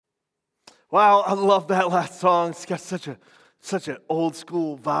Wow, I love that last song. It's got such an old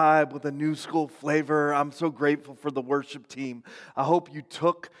school vibe with a new school flavor. I'm so grateful for the worship team. I hope you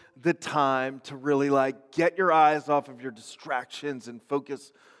took the time to really get your eyes off of your distractions and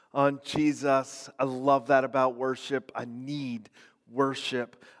focus on Jesus. I love that about worship. I need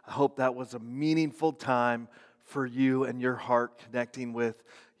worship. I hope that was a meaningful time for you and your heart connecting with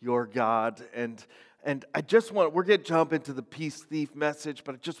your God. And I just we're going to jump into the Peace Thief message,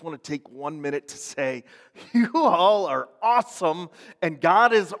 but I just want to take 1 minute to say, you all are awesome, and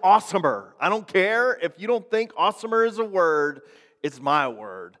God is awesomer. I don't care if you don't think awesomer is a word, it's my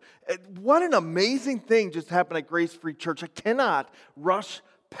word. What an amazing thing just happened at Grace Free Church. I cannot rush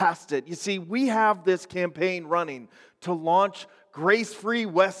past it. You see, we have this campaign running to launch Grace Free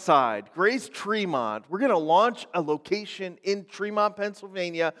Westside, Grace Tremont. We're going to launch a location in Tremont,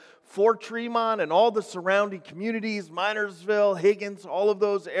 Pennsylvania for Tremont and all the surrounding communities, Minersville, Higgins, all of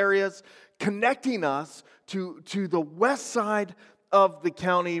those areas, connecting us to the west side of the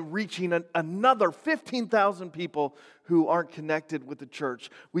county, reaching another 15,000 people who aren't connected with the church.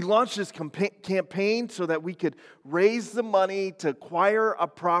 We launched this campaign so that we could raise the money to acquire a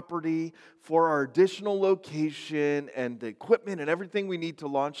property for our additional location and the equipment and everything we need to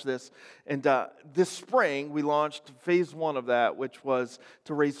launch this. And this spring, we launched phase 1 of that, which was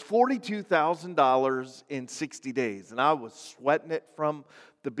to raise $42,000 in 60 days. And I was sweating it from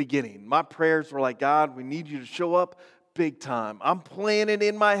the beginning. My prayers were like, God, we need you to show up big time. I'm planning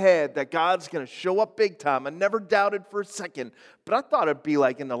in my head that God's going to show up big time. I never doubted for a second, but I thought it'd be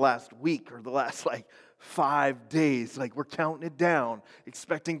in the last week or the last 5 days. We're counting it down,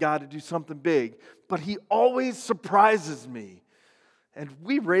 expecting God to do something big. But He always surprises me. And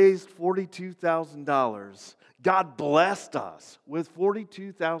we raised $42,000. God blessed us with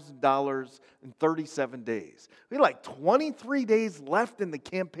 $42,000 in 37 days. We had 23 days left in the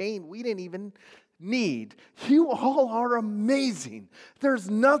campaign. We didn't even need. You all are amazing. There's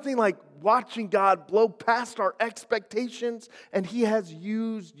nothing like watching God blow past our expectations, and He has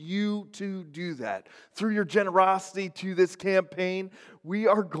used you to do that. Through your generosity to this campaign, we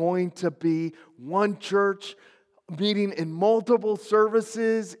are going to be one church meeting in multiple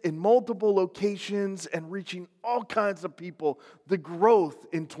services, in multiple locations, and reaching all kinds of people. The growth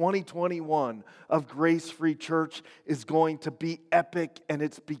in 2021 of Grace Free Church is going to be epic, and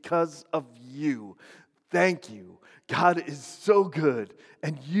it's because of you. Thank you. God is so good,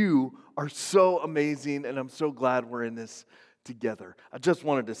 and you are so amazing, and I'm so glad we're in this together. I just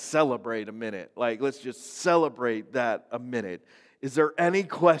wanted to celebrate a minute. Let's just celebrate that a minute. Is there any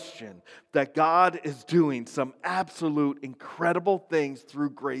question that God is doing some absolute incredible things through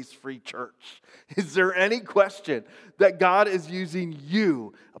Grace Free Church? Is there any question that God is using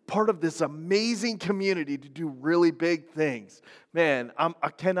you, a part of this amazing community, to do really big things? Man, I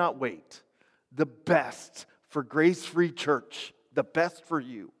cannot wait. The best for Grace Free Church, the best for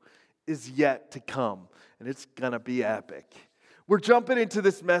you, is yet to come, and it's going to be epic. We're jumping into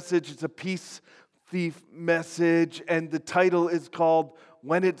this message. It's a Peace Thief message, and the title is called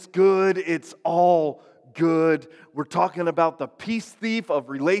When It's Good, It's All Good. We're talking about the peace thief of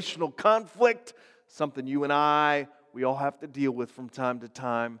relational conflict, something you and we all have to deal with from time to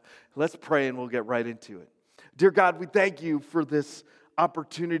time. Let's pray and we'll get right into it. Dear God, we thank you for this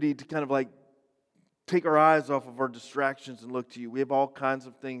opportunity to take our eyes off of our distractions and look to you. We have all kinds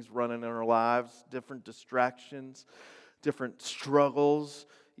of things running in our lives, different distractions, different struggles.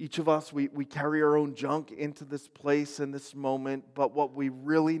 Each of us, we carry our own junk into this place in this moment, but what we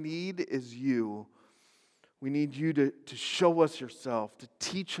really need is you. We need you to show us yourself, to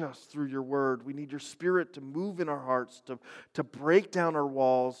teach us through your word. We need your Spirit to move in our hearts, to break down our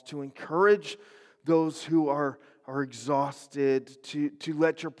walls, to encourage those who are exhausted, to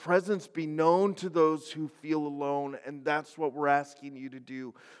let your presence be known to those who feel alone, and that's what we're asking you to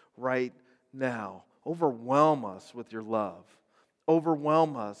do right now. Overwhelm us with your love.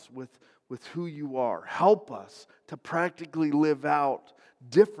 Overwhelm us with who you are. Help us to practically live out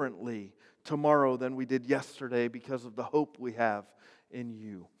differently tomorrow than we did yesterday because of the hope we have in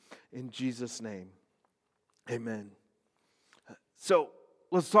you. In Jesus' name, amen. So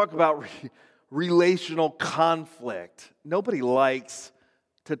let's talk about relational conflict. Nobody likes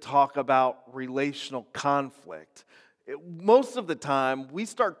to talk about relational conflict. Most of the time, we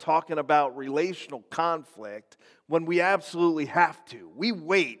start talking about relational conflict when we absolutely have to. We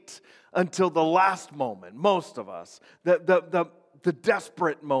wait until the last moment, most of us, the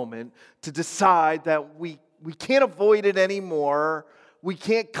desperate moment to decide that we can't avoid it anymore, we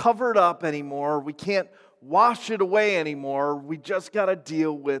can't cover it up anymore, we can't wash it away anymore. We just got to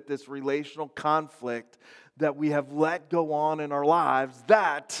deal with this relational conflict that we have let go on in our lives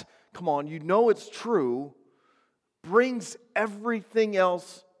that come on, you know it's true, brings everything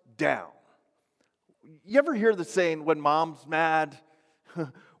else down. You ever hear the saying, when mom's mad,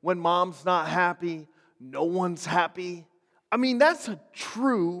 when mom's not happy, no one's happy? I mean, that's a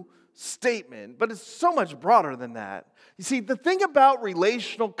true statement, but it's so much broader than that. You see, the thing about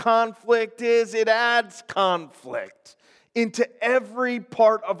relational conflict is it adds conflict into every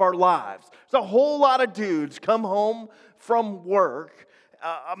part of our lives. There's a whole lot of dudes come home from work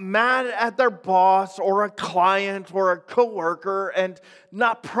mad at their boss or a client or a coworker and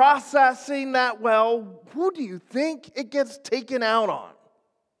not processing that well. Who do you think it gets taken out on?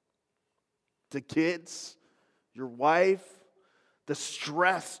 The kids, your wife. The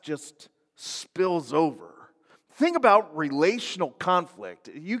stress just spills over. Think about relational conflict.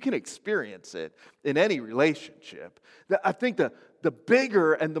 You can experience it in any relationship. I think the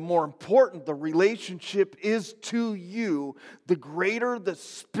bigger and the more important the relationship is to you, the greater the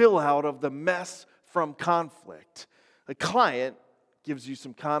spill out of the mess from conflict. A client gives you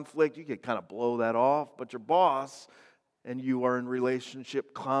some conflict, you can kind of blow that off, but your boss and you are in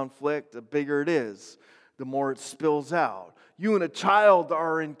relationship conflict, the bigger it is, the more it spills out. You and a child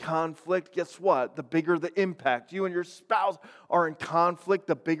are in conflict, guess what? The bigger the impact. You and your spouse are in conflict,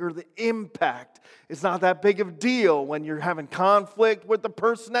 the bigger the impact. It's not that big of a deal when you're having conflict with the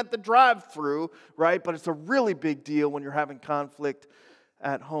person at the drive-thru, right? But it's a really big deal when you're having conflict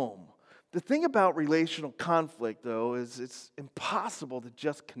at home. The thing about relational conflict, though, is it's impossible to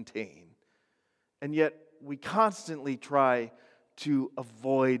just contain. And yet, we constantly try to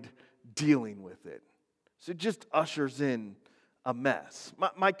avoid dealing with it. So it just ushers in a mess.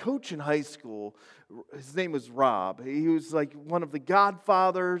 My coach in high school, his name was Rob. He was like one of the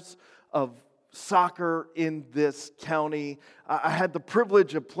godfathers of soccer in this county. I had the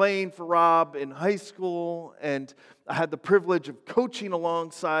privilege of playing for Rob in high school, and I had the privilege of coaching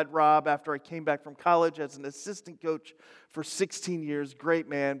alongside Rob after I came back from college as an assistant coach for 16 years. Great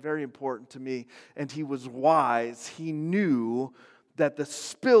man, very important to me. And he was wise. He knew that the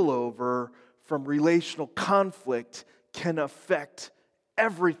spillover from relational conflict can affect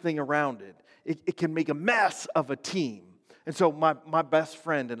everything around it. It can make a mess of a team. And so my best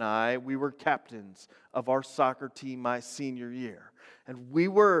friend and I, we were captains of our soccer team my senior year. And we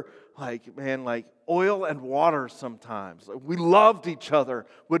were like oil and water sometimes. We loved each other,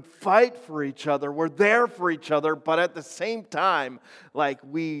 would fight for each other, were there for each other, but at the same time,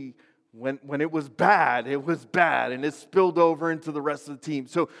 when it was bad, and it spilled over into the rest of the team.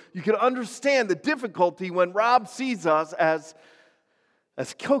 So you can understand the difficulty when Rob sees us as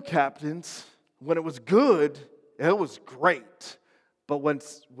co-captains. When it was good, it was great. But when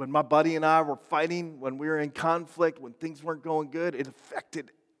my buddy and I were fighting, when we were in conflict, when things weren't going good, it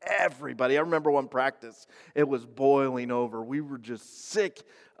affected everybody. I remember one practice, it was boiling over. We were just sick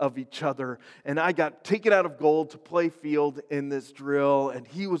of each other. And I got taken out of goal to play field in this drill, and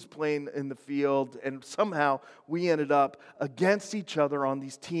he was playing in the field. And somehow we ended up against each other on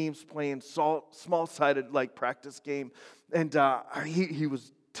these teams playing small-sided practice game. And he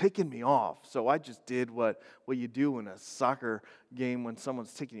was taking me off. So I just did what you do in a soccer game when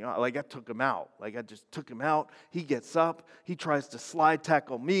someone's taking you off. I took him out. I just took him out. He gets up. He tries to slide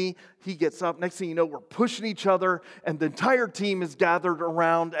tackle me. He gets up. Next thing you know, we're pushing each other, and the entire team is gathered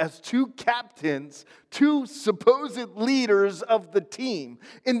around as two captains, two supposed leaders of the team,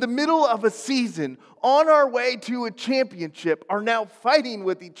 in the middle of a season, on our way to a championship, are now fighting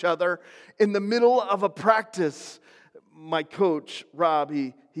with each other in the middle of a practice. My coach, Rob,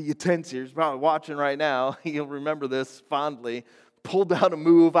 he attends here. He's probably watching right now. He'll remember this fondly. Pulled out a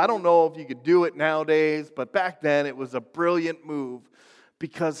move. I don't know if you could do it nowadays, but back then it was a brilliant move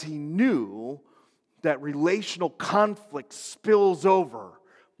because he knew that relational conflict spills over.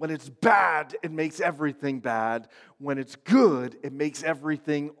 When it's bad, it makes everything bad. When it's good, it makes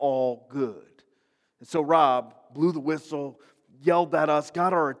everything all good. And so Rob blew the whistle, yelled at us,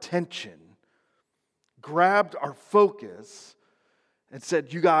 got our attention, grabbed our focus, and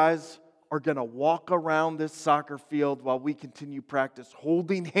said, you guys are going to walk around this soccer field while we continue practice,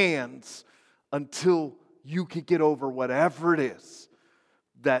 holding hands until you can get over whatever it is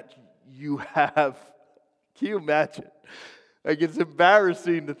that you have. Can you imagine? It's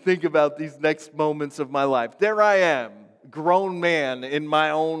embarrassing to think about these next moments of my life. There I am, grown man in my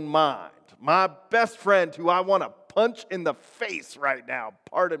own mind. My best friend who I want to punch in the face right now.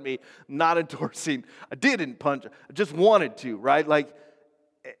 Pardon me, not endorsing. I didn't punch. I just wanted to, right?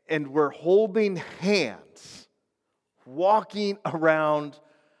 And we're holding hands, walking around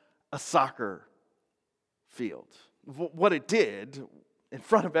a soccer field. What it did in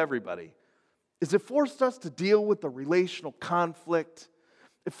front of everybody is it forced us to deal with the relational conflict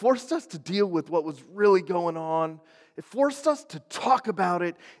It forced us to deal with what was really going on. It forced us to talk about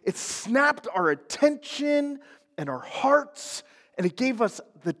it. It snapped our attention and our hearts, and it gave us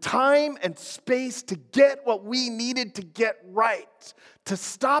the time and space to get what we needed to get right, to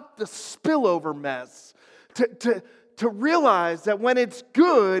stop the spillover mess, to realize that when it's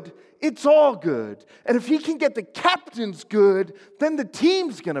good, it's all good. And if he can get the captains good, then the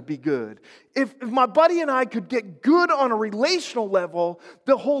team's going to be good. If my buddy and I could get good on a relational level,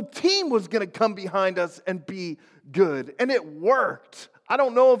 the whole team was going to come behind us and be good. And it worked. I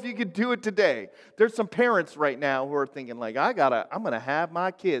don't know if you could do it today. There's some parents right now who are thinking like, I'm going to have my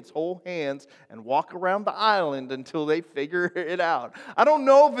kids hold hands and walk around the island until they figure it out. I don't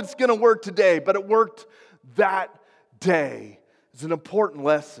know if it's going to work today, but it worked that day. It's an important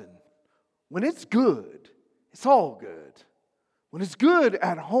lesson. When it's good, it's all good. When it's good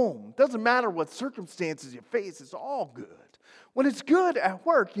at home, doesn't matter what circumstances you face, it's all good. When it's good at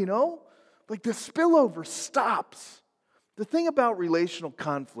work, like the spillover stops. The thing about relational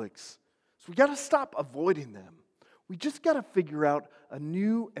conflicts is we got to stop avoiding them. We just got to figure out a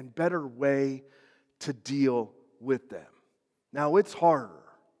new and better way to deal with them. Now, it's harder.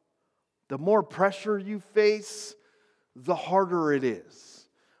 The more pressure you face, the harder it is,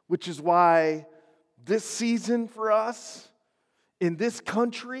 which is why this season for us in this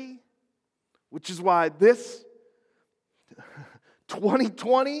country, which is why this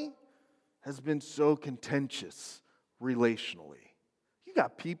 2020 has been so contentious relationally. You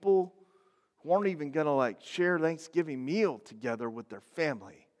got people who aren't even going to share Thanksgiving meal together with their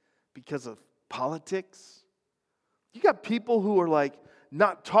family because of politics. You got people who are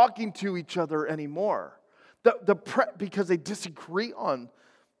not talking to each other anymore. Because they disagree on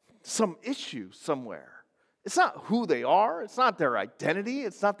some issue somewhere. It's not who they are. It's not their identity.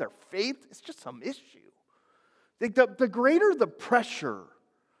 It's not their faith. It's just some issue. The greater the pressure,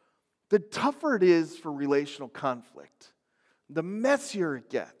 the tougher it is for relational conflict. The messier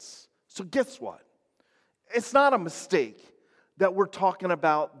it gets. So guess what? It's not a mistake that we're talking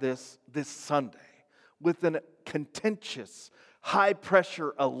about this Sunday with a contentious,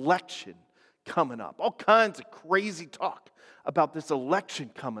 high-pressure election coming up. All kinds of crazy talk about this election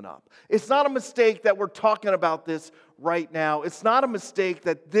coming up. It's not a mistake that we're talking about this right now. It's not a mistake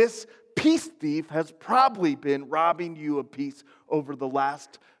that this peace thief has probably been robbing you of peace over the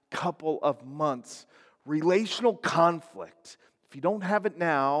last couple of months. Relational conflict. If you don't have it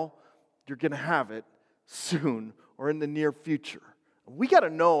now, you're going to have it soon or in the near future. We got to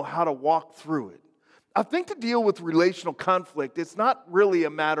know how to walk through it. I think to deal with relational conflict, it's not really a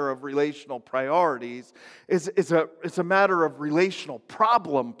matter of relational priorities. It's a matter of relational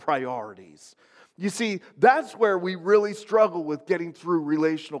problem priorities. You see, that's where we really struggle with getting through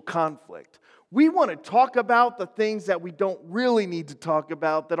relational conflict. We want to talk about the things that we don't really need to talk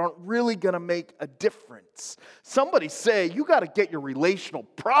about that aren't really going to make a difference. Somebody say, you got to get your relational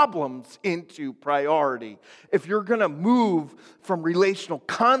problems into priority. If you're going to move from relational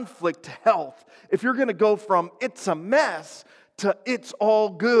conflict to health, if you're going to go from it's a mess to it's all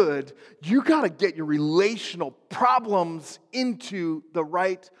good, you got to get your relational problems into the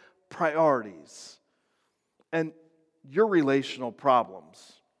right priorities. And your relational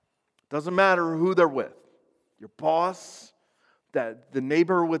problems, doesn't matter who they're with. Your boss, the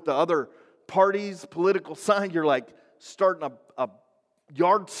neighbor with the other party's political sign, you're starting a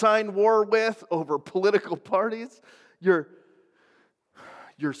yard sign war with over political parties. Your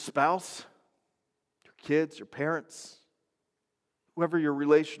spouse, your kids, your parents, whoever your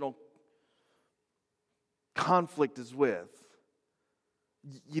relational conflict is with,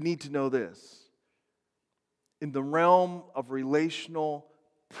 you need to know this. In the realm of relational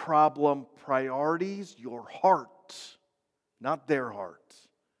problem priorities, your heart, not their heart,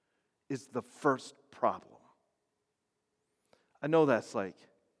 is the first problem. I know that's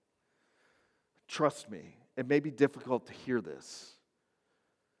trust me, it may be difficult to hear this,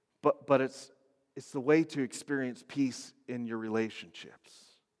 but it's the way to experience peace in your relationships.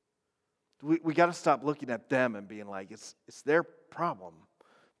 We got to stop looking at them and being it's their problem.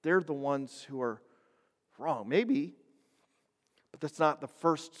 They're the ones who are wrong. Maybe, but that's not the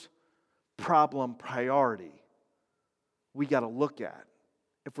first problem priority we got to look at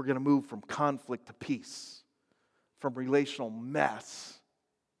if we're going to move from conflict to peace, from relational mess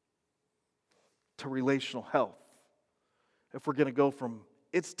to relational health, if we're going to go from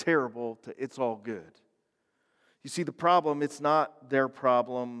it's terrible to it's all good. You see, the problem, it's not their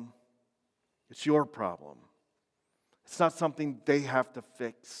problem, it's your problem. It's not something they have to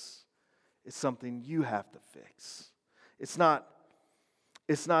fix. It's something you have to fix. It's not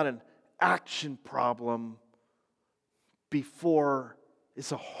an action problem before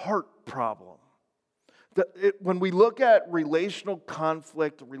is a heart problem. When we look at relational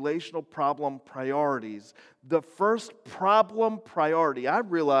conflict, relational problem priorities, the first problem priority, I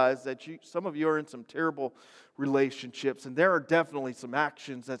realize that some of you are in some terrible relationships, and there are definitely some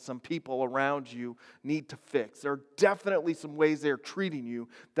actions that some people around you need to fix. There are definitely some ways they're treating you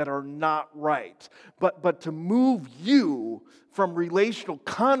that are not right. But to move you from relational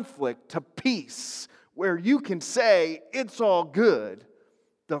conflict to peace, where you can say, it's all good,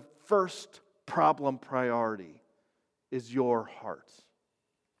 the first problem priority is your heart.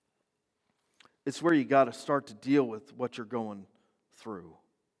 It's where you got to start to deal with what you're going through.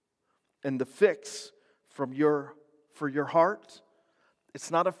 And the fix for your heart,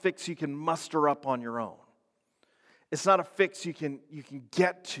 it's not a fix you can muster up on your own. It's not a fix you can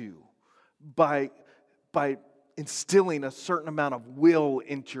get to by instilling a certain amount of will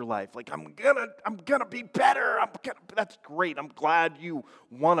into your life. Like, I'm gonna be better. That's great. I'm glad you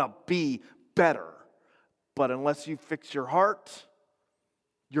want to be better. But unless you fix your heart,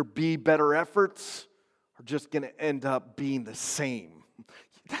 your be better efforts are just going to end up being the same.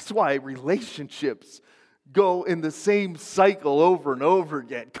 That's why relationships go in the same cycle over and over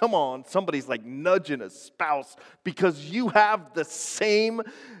again. Come on, somebody's like nudging a spouse because you have the same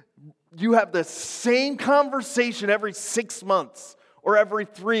conversation every 6 months or every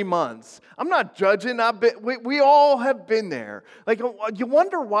 3 months. I'm not judging. We all have been there. Like, you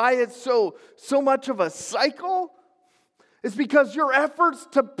wonder why it's so much of a cycle? It's because your efforts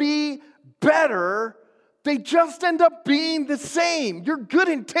to be better, they just end up being the same. Your good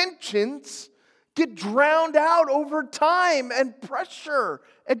intentions get drowned out over time and pressure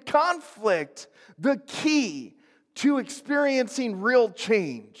and conflict. The key to experiencing real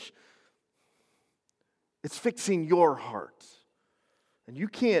change, it's fixing your heart. And you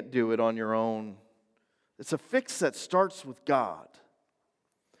can't do it on your own. It's a fix that starts with God.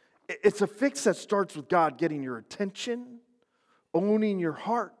 It's a fix that starts with God getting your attention, owning your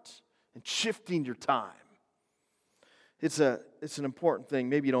heart, and shifting your time. It's an important thing.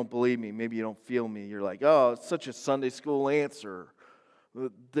 Maybe you don't believe me. Maybe you don't feel me. You're like, oh, it's such a Sunday school answer.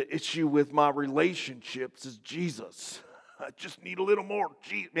 The issue with my relationships is Jesus. I just need a little more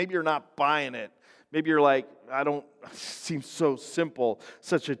Jesus. Maybe you're not buying it. Maybe you're like, it seems so simple,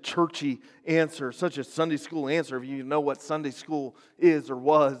 such a churchy answer, such a Sunday school answer. If you know what Sunday school is or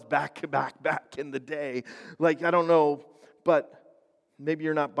was back in the day. Like, I don't know, but maybe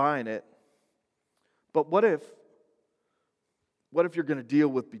you're not buying it. But what if you're going to deal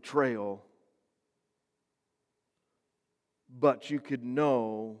with betrayal, but you could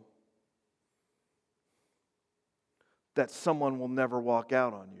know that someone will never walk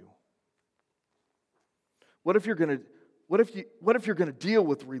out on you? What if you're going to deal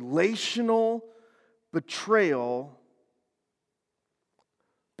with relational betrayal,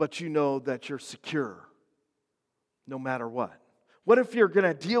 but you know that you're secure no matter what? What if you're going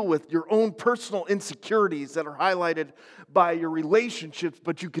to deal with your own personal insecurities that are highlighted by your relationships,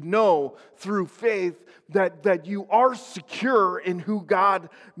 but you can know through faith that you are secure in who God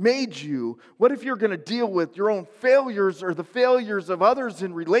made you? What if you're going to deal with your own failures or the failures of others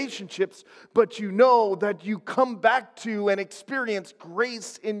in relationships, but you know that you come back to and experience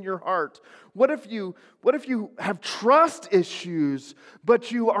grace in your heart? What if you have trust issues,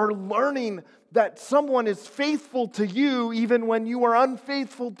 but you are learning that someone is faithful to you even when you are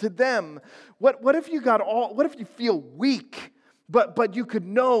unfaithful to them? What if you feel weak, but you could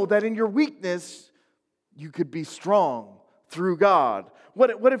know that in your weakness you could be strong through God?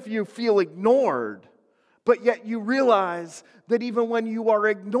 What if you feel ignored, but yet you realize that even when you are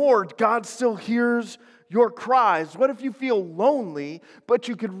ignored, God still hears your cries? What if you feel lonely, but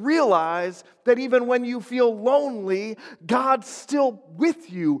you could realize that even when you feel lonely, God's still with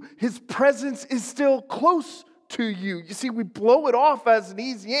you. His presence is still close to you. You see, we blow it off as an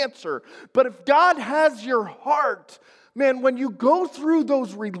easy answer. But if God has your heart, man, when you go through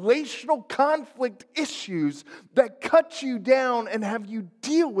those relational conflict issues that cut you down and have you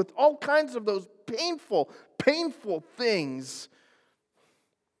deal with all kinds of those painful things,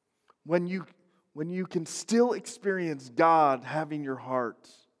 when you can still experience God having your heart,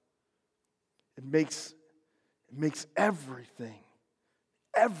 it makes everything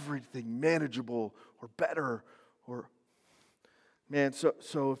manageable or better. Or, man,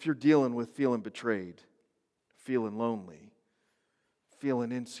 so if you're dealing with feeling betrayed, feeling lonely,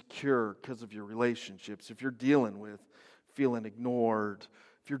 feeling insecure because of your relationships, if you're dealing with feeling ignored,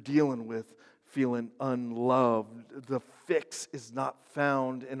 if you're dealing with feeling unloved, the fix is not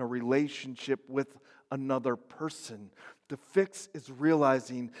found in a relationship with another person. The fix is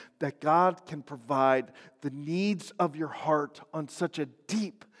realizing that God can provide the needs of your heart on such a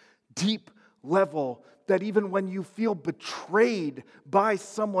deep, deep level that even when you feel betrayed by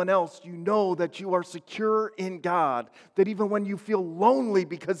someone else, you know that you are secure in God. That even when you feel lonely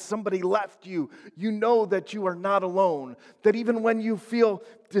because somebody left you, you know that you are not alone. That even when you feel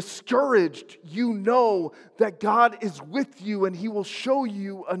discouraged, you know that God is with you and He will show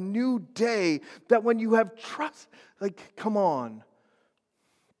you a new day. That when you have trust, like, come on.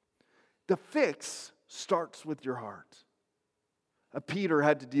 The fix starts with your heart. Peter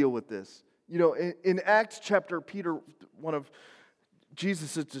had to deal with this. You know, in Acts chapter, Peter, one of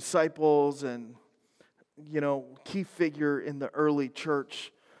Jesus' disciples and, key figure in the early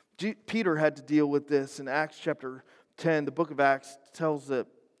church, Peter had to deal with this. In Acts chapter 10, the book of Acts tells the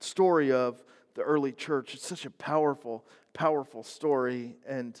story of the early church. It's such a powerful, powerful story.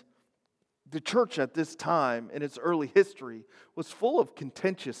 And the church at this time, in its early history, was full of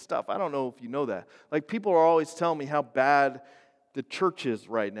contentious stuff. I don't know if you know that. Like, people are always telling me how bad the church is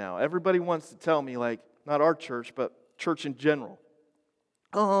right now. Everybody wants to tell me, like, not our church, but church in general.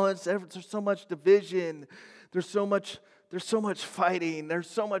 Oh, there's so much division. There's so much fighting. There's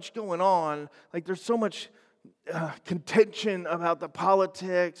so much going on. Like, there's so much contention about the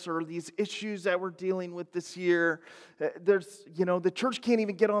politics or these issues that we're dealing with this year. The church can't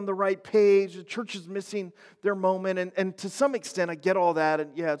even get on the right page. The church is missing their moment. And to some extent, I get all that.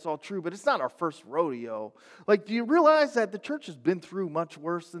 And yeah, it's all true, but it's not our first rodeo. Like, do you realize that the church has been through much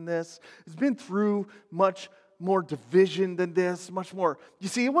worse than this? It's been through much more division than this, much more. You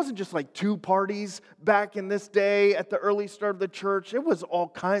see, it wasn't just like two parties back in this day at the early start of the church. It was all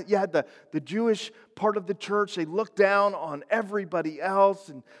kinds. You had the Jewish part of the church. They looked down on everybody else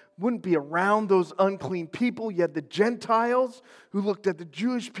and wouldn't be around those unclean people. You had the Gentiles who looked at the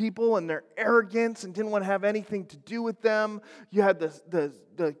Jewish people and their arrogance and didn't want to have anything to do with them. You had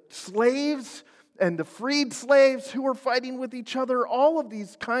the slaves and the freed slaves who were fighting with each other, all of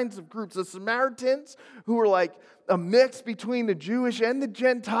these kinds of groups. The Samaritans, who were like a mix between the Jewish and the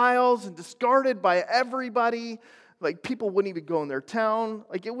Gentiles and discarded by everybody. Like, people wouldn't even go in their town.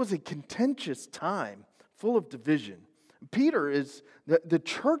 Like, it was a contentious time, full of division. The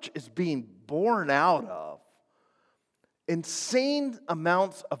church is being born out of insane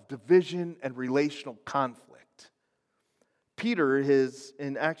amounts of division and relational conflict. Peter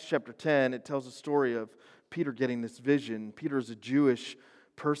in Acts chapter 10, it tells a story of Peter getting this vision. Peter is a Jewish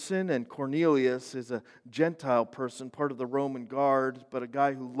person, and Cornelius is a Gentile person, part of the Roman guard, but a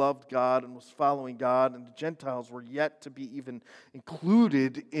guy who loved God and was following God, and the Gentiles were yet to be even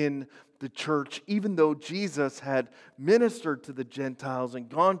included in the church, even though Jesus had ministered to the Gentiles and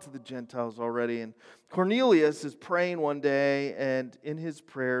gone to the Gentiles already. And Cornelius is praying one day, and in his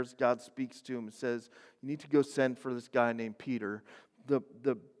prayers, God speaks to him and says, you need to go send for this guy named Peter, the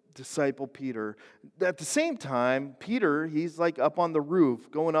disciple Peter. At the same time, Peter, he's like up on the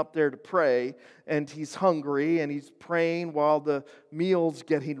roof, going up there to pray, and he's hungry, and he's praying while the meal's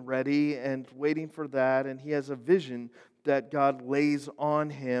getting ready and waiting for that, and he has a vision that God lays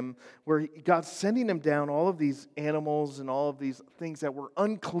on him, where God's sending him down all of these animals and all of these things that were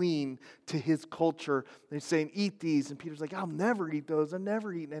unclean to his culture. They're saying, eat these. And Peter's like, I'll never eat those. I've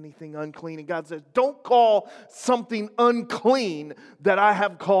never eaten anything unclean. And God says, don't call something unclean that I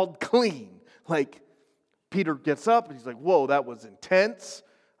have called clean. Like, Peter gets up and he's like, whoa, that was intense.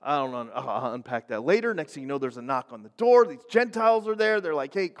 I don't know, I'll unpack that later. Next thing you know, there's a knock on the door. These Gentiles are there. They're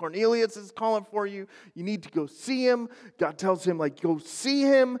like, hey, Cornelius is calling for you. You need to go see him. God tells him, like, go see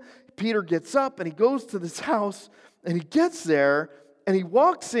him. Peter gets up and he goes to this house and he gets there and he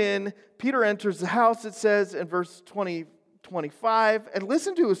walks in. Peter enters the house, it says in verse 25. And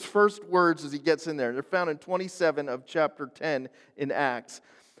listen to his first words as he gets in there. They're found in 27 of chapter 10 in Acts.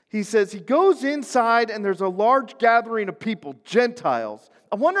 He says, he goes inside and there's a large gathering of people, Gentiles.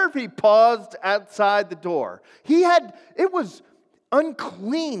 I wonder if he paused outside the door. It was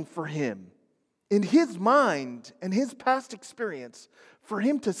unclean for him in his mind and his past experience for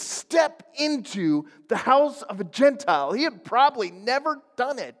him to step into the house of a Gentile. He had probably never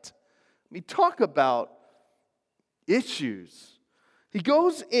done it. I mean, talk about issues. He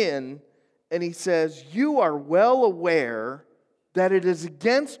goes in and he says, you are well aware that it is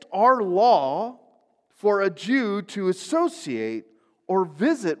against our law for a Jew to associate or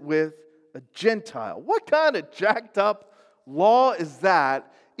visit with a Gentile. What kind of jacked up law is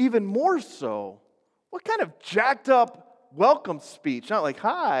that? Even more so, what kind of jacked up welcome speech? Not like,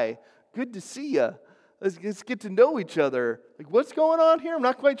 hi, good to see you. Let's get to know each other. Like, what's going on here? I'm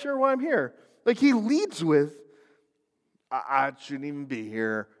not quite sure why I'm here. Like, he leads with, I shouldn't even be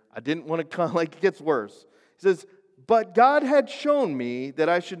here. I didn't want to come. Like, it gets worse. He says, But God had shown me that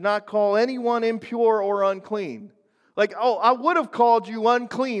I should not call anyone impure or unclean. Like, oh, I would have called you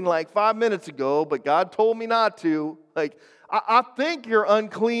unclean like 5 minutes ago, but God told me not to. Like, I think you're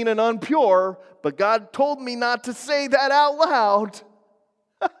unclean and impure, but God told me not to say that out loud.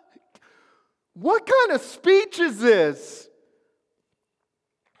 What kind of speech is this?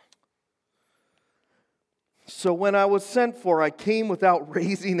 So when I was sent for, I came without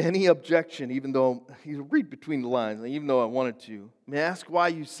raising any objection, even though, you read between the lines, even though I wanted to. May I ask why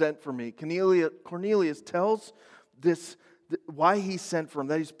you sent for me? Cornelius tells this, why he sent for him,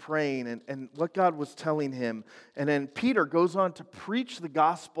 that he's praying and what God was telling him. And then Peter goes on to preach the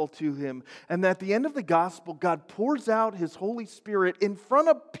gospel to him. And at the end of the gospel, God pours out his Holy Spirit in front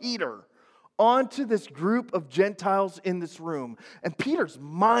of Peter onto this group of Gentiles in this room. And Peter's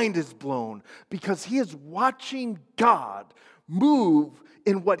mind is blown because he is watching God move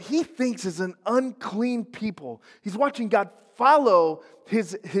in what he thinks is an unclean people. He's watching God follow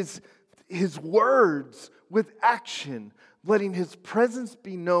his words with action, letting his presence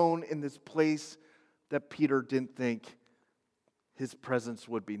be known in this place that Peter didn't think his presence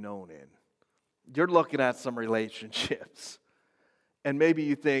would be known in. You're looking at some relationships, and maybe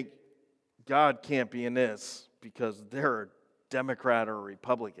you think, God can't be in this because they're a Democrat or a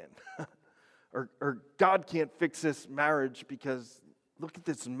Republican. or God can't fix this marriage because look at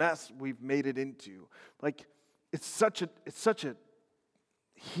this mess we've made it into. Like, it's such a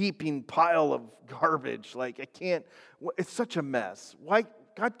heaping pile of garbage. Like, it's such a mess. Why?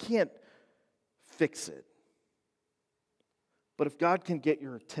 God can't fix it. But if God can get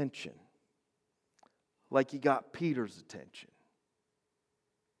your attention, like he got Peter's attention,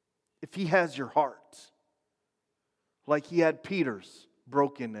 if he has your heart, like he had Peter's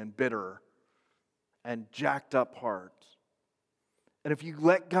broken and bitter and jacked up heart, and if you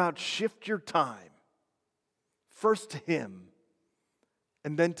let God shift your time, first to him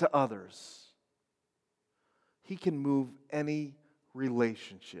and then to others, he can move any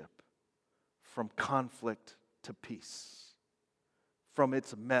relationship from conflict to peace, from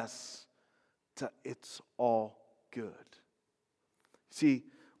its mess to it's all good. See,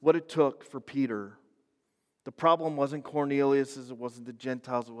 what it took for Peter, the problem wasn't Cornelius's, it wasn't the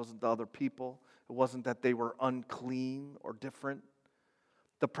Gentiles, it wasn't the other people, it wasn't that they were unclean or different.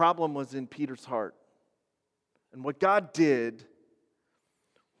 The problem was in Peter's heart. And what God did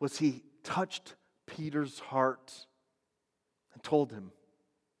was he touched Peter's heart and told him,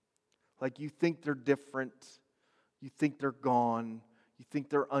 like, you think they're different, you think they're gone, you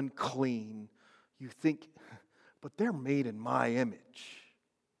think they're unclean, but they're made in my image.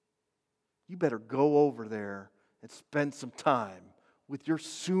 You better go over there and spend some time with your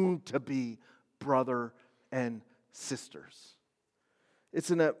soon-to-be brother and sisters. It's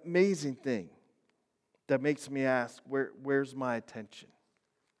an amazing thing that makes me ask, where's my attention?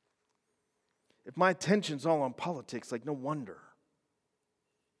 If my attention's all on politics, like, no wonder.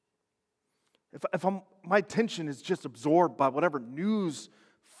 If my attention is just absorbed by whatever news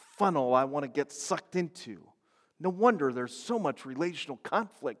funnel I want to get sucked into, no wonder there's so much relational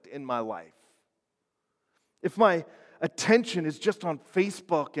conflict in my life. If my attention is just on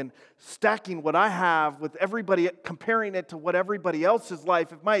Facebook and stacking what I have with everybody, comparing it to what everybody else's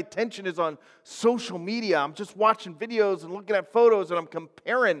life, if my attention is on social media, I'm just watching videos and looking at photos and I'm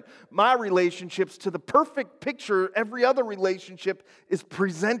comparing my relationships to the perfect picture every other relationship is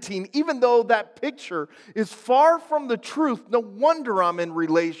presenting, even though that picture is far from the truth, no wonder I'm in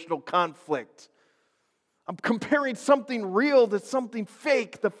relational conflict. I'm comparing something real to something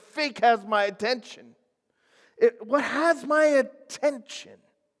fake. The fake has my attention. What has my attention?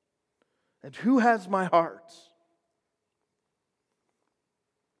 And who has my heart?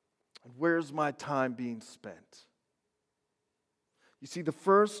 And where's my time being spent? You see, the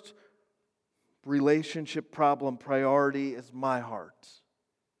first relationship problem priority is my heart.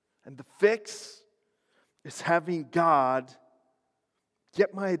 And the fix is having God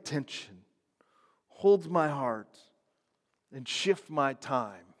get my attention, hold my heart, and shift my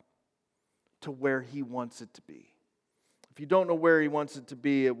time to where he wants it to be. If you don't know where he wants it to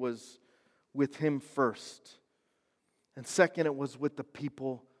be, it was with him first. And second, it was with the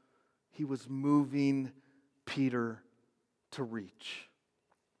people he was moving Peter to reach.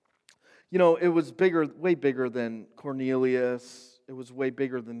 You know, it was bigger, way bigger than Cornelius. It was way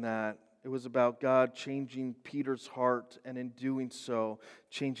bigger than that. It was about God changing Peter's heart, and in doing so,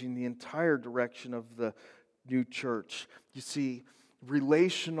 changing the entire direction of the new church. You see,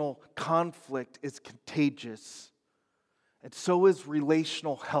 relational conflict is contagious, and so is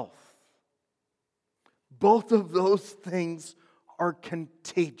relational health. Both of those things are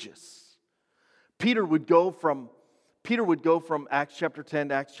contagious. Peter would go from Peter would go from Acts chapter 10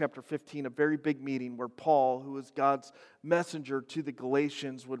 to Acts chapter 15, a very big meeting where Paul, who was God's messenger to the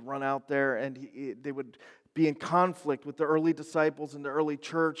Galatians, would run out there, and they would be in conflict with the early disciples in the early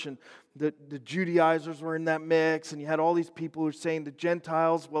church, and the Judaizers were in that mix, and you had all these people who were saying the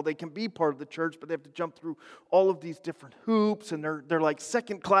Gentiles, well, they can be part of the church, but they have to jump through all of these different hoops, and they're like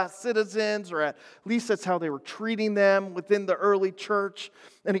second-class citizens, or at least that's how they were treating them within the early church.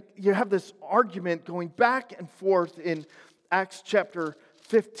 And you have this argument going back and forth in Acts chapter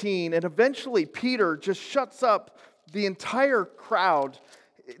 15, and eventually Peter just shuts up the entire crowd.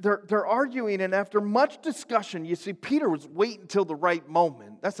 They're arguing, and after much discussion, you see, Peter was waiting until the right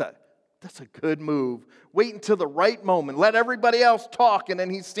moment. That's a good move. Wait until the right moment. Let everybody else talk, and then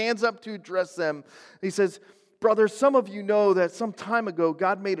he stands up to address them. He says, brothers, some of you know that some time ago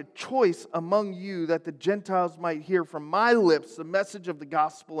God made a choice among you that the Gentiles might hear from my lips the message of the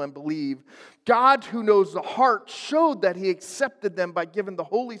gospel and believe. God, who knows the heart, showed that he accepted them by giving the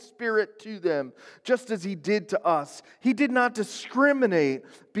Holy Spirit to them, just as he did to us. He did not discriminate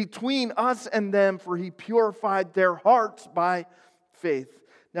between us and them, for he purified their hearts by faith.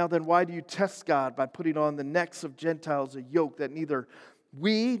 Now then, why do you test God by putting on the necks of Gentiles a yoke that neither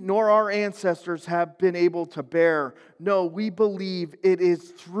we nor our ancestors have been able to bear? No, we believe it is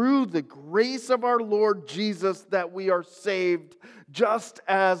through the grace of our Lord Jesus that we are saved, just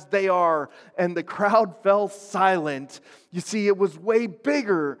as they are. And the crowd fell silent. You see, it was way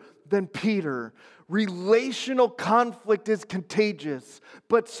bigger than Peter. Relational conflict is contagious,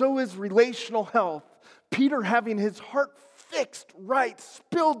 but so is relational health. Peter, having his heart fixed right,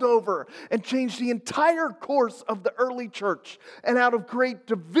 spilled over and changed the entire course of the early church. And out of great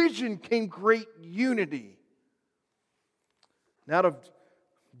division came great unity. And out of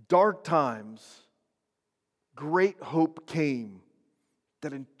dark times, great hope came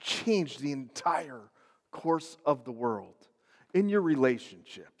that changed the entire course of the world. In your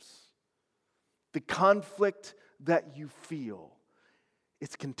relationships, the conflict that you feel,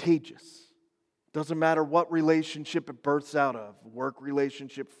 it's contagious. Doesn't matter what relationship it births out of. Work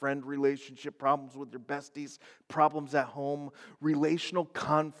relationship, friend relationship, problems with your besties, problems at home. Relational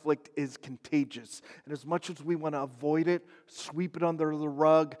conflict is contagious. And as much as we want to avoid it, sweep it under the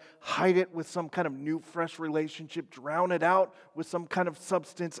rug, hide it with some kind of new, fresh relationship, drown it out with some kind of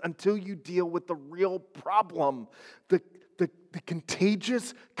substance until you deal with the real problem. The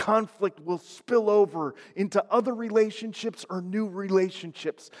contagious conflict will spill over into other relationships or new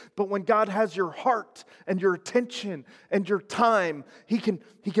relationships. But when God has your heart and your attention and your time, He can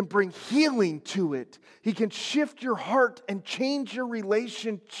bring healing to it. He can shift your heart and change your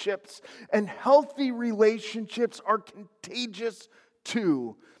relationships. And healthy relationships are contagious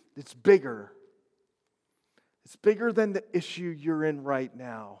too. It's bigger. It's bigger than the issue you're in right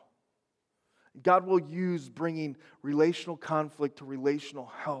now. God will use bringing relational conflict to relational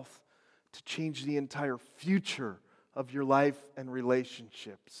health to change the entire future of your life and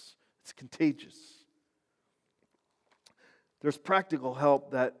relationships. It's contagious. There's practical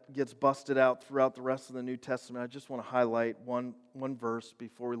help that gets busted out throughout the rest of the New Testament. I just want to highlight one verse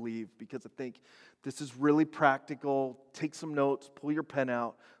before we leave, because I think this is really practical. Take some notes, pull your pen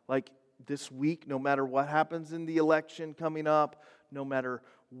out. Like this week, no matter what happens in the election coming up, no matter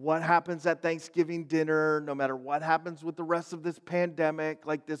what happens at Thanksgiving dinner, no matter what happens with the rest of this pandemic,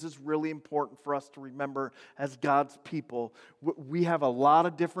 like this is really important for us to remember as God's people. We have a lot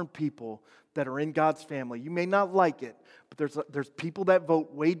of different people that are in God's family. You may not like it, but there's people that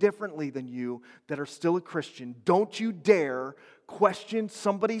vote way differently than you that are still a Christian. Don't you dare question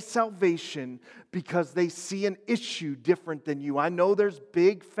somebody's salvation because they see an issue different than you. I know there's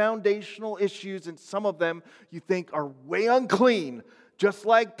big foundational issues, and some of them you think are way unclean. Just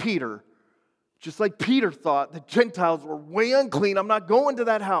like Peter thought the Gentiles were way unclean. I'm not going to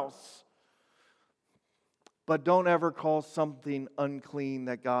that house. But don't ever call something unclean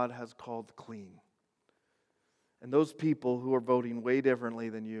that God has called clean. And those people who are voting way differently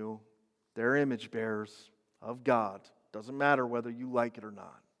than you, they're image bearers of God. Doesn't matter whether you like it or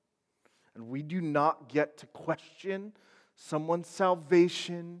not. And we do not get to question someone's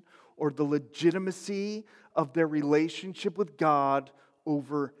salvation or the legitimacy of their relationship with God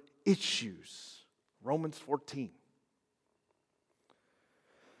over issues. Romans 14.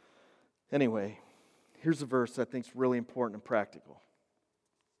 Anyway, here's a verse I think is really important and practical.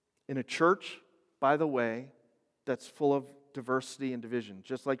 In a church, by the way, that's full of diversity and division,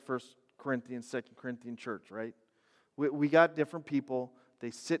 just like 1 Corinthians, 2 Corinthians church, right? We got different people.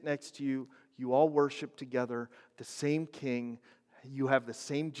 They sit next to you. You all worship together, the same King. You have the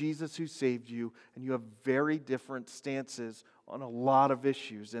same Jesus who saved you, and you have very different stances on a lot of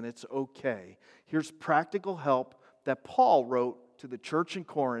issues, and it's okay. Here's practical help that Paul wrote to the church in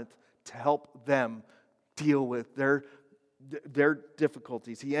Corinth to help them deal with their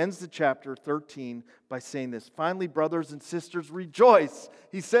difficulties. He ends the chapter 13 by saying this, "Finally, brothers and sisters, rejoice."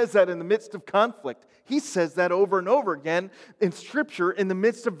 He says that in the midst of conflict. He says that over and over again in Scripture in the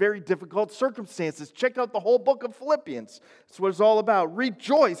midst of very difficult circumstances. Check out the whole book of Philippians. That's what it's all about.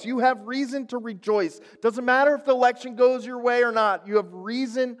 Rejoice. You have reason to rejoice. Doesn't matter if the election goes your way or not. You have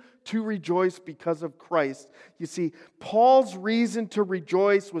reason to rejoice because of Christ. You see, Paul's reason to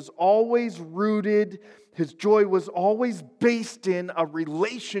rejoice was always rooted. His joy was always based in a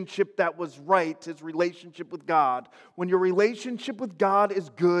relationship that was right, his relationship with God. When your relationship with God is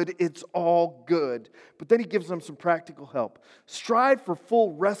good, it's all good. But then he gives them some practical help. Strive for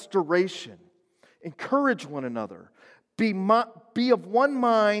full restoration. Encourage one another. Be of one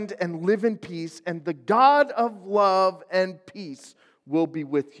mind and live in peace, and the God of love and peace will be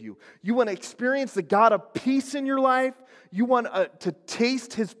with you. You want to experience the God of peace in your life? You want to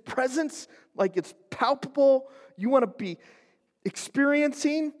taste His presence like it's palpable? You want to be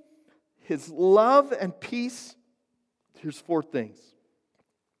experiencing His love and peace? Here's 4 things.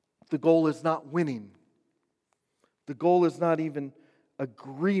 The goal is not winning. The goal is not even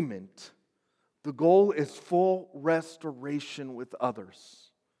agreement. The goal is full restoration with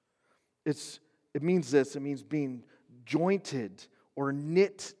others. It means this. It means being jointed or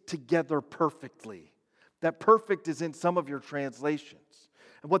knit together perfectly. That perfect is in some of your translations.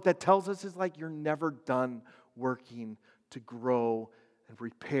 And what that tells us is like you're never done working to grow and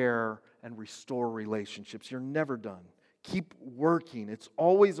repair and restore relationships. You're never done. Keep working. It's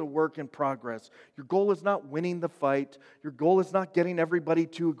always a work in progress. Your goal is not winning the fight. Your goal is not getting everybody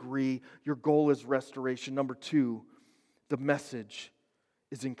to agree. Your goal is restoration. Number 2, the message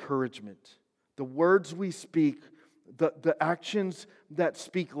is encouragement. The words we speak, the actions that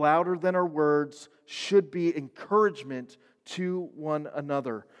speak louder than our words should be encouragement to one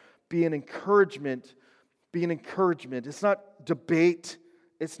another. Be an encouragement. Be an encouragement. It's not debate.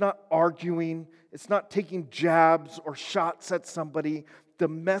 It's not arguing. It's not taking jabs or shots at somebody. The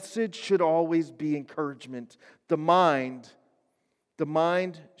message should always be encouragement. The mind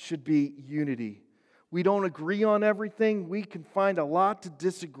should be unity. We don't agree on everything. We can find a lot to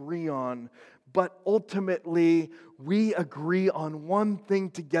disagree on. But ultimately, we agree on one thing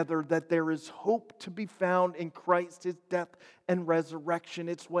together, that there is hope to be found in Christ, His death and resurrection.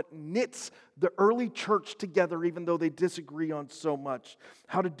 It's what knits the early church together, even though they disagree on so much.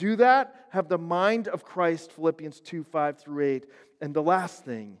 How to do that? Have the mind of Christ, Philippians 2, 5 through 8. And the last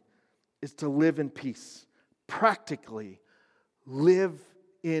thing is to live in peace. Practically, live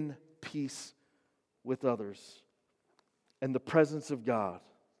in peace with others. And the presence of God,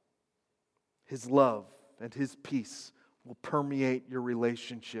 His love and His peace will permeate your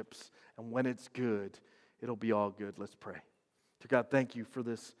relationships. And when it's good, it'll be all good. Let's pray. Dear God, thank you for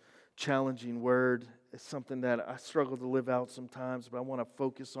this challenging word. It's something that I struggle to live out sometimes, but I want to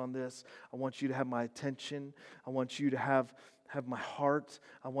focus on this. I want you to have my attention. I want you to have my heart.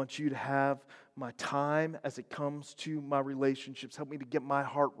 I want you to have my time as it comes to my relationships. Help me to get my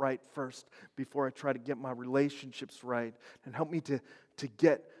heart right first before I try to get my relationships right. And help me to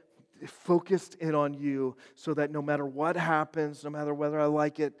get focused in on you so that no matter what happens, no matter whether I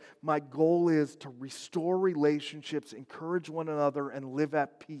like it, my goal is to restore relationships, encourage one another, and live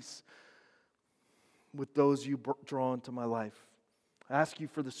at peace with those you draw into my life. I ask you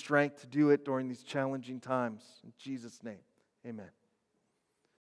for the strength to do it during these challenging times. In Jesus' name, amen.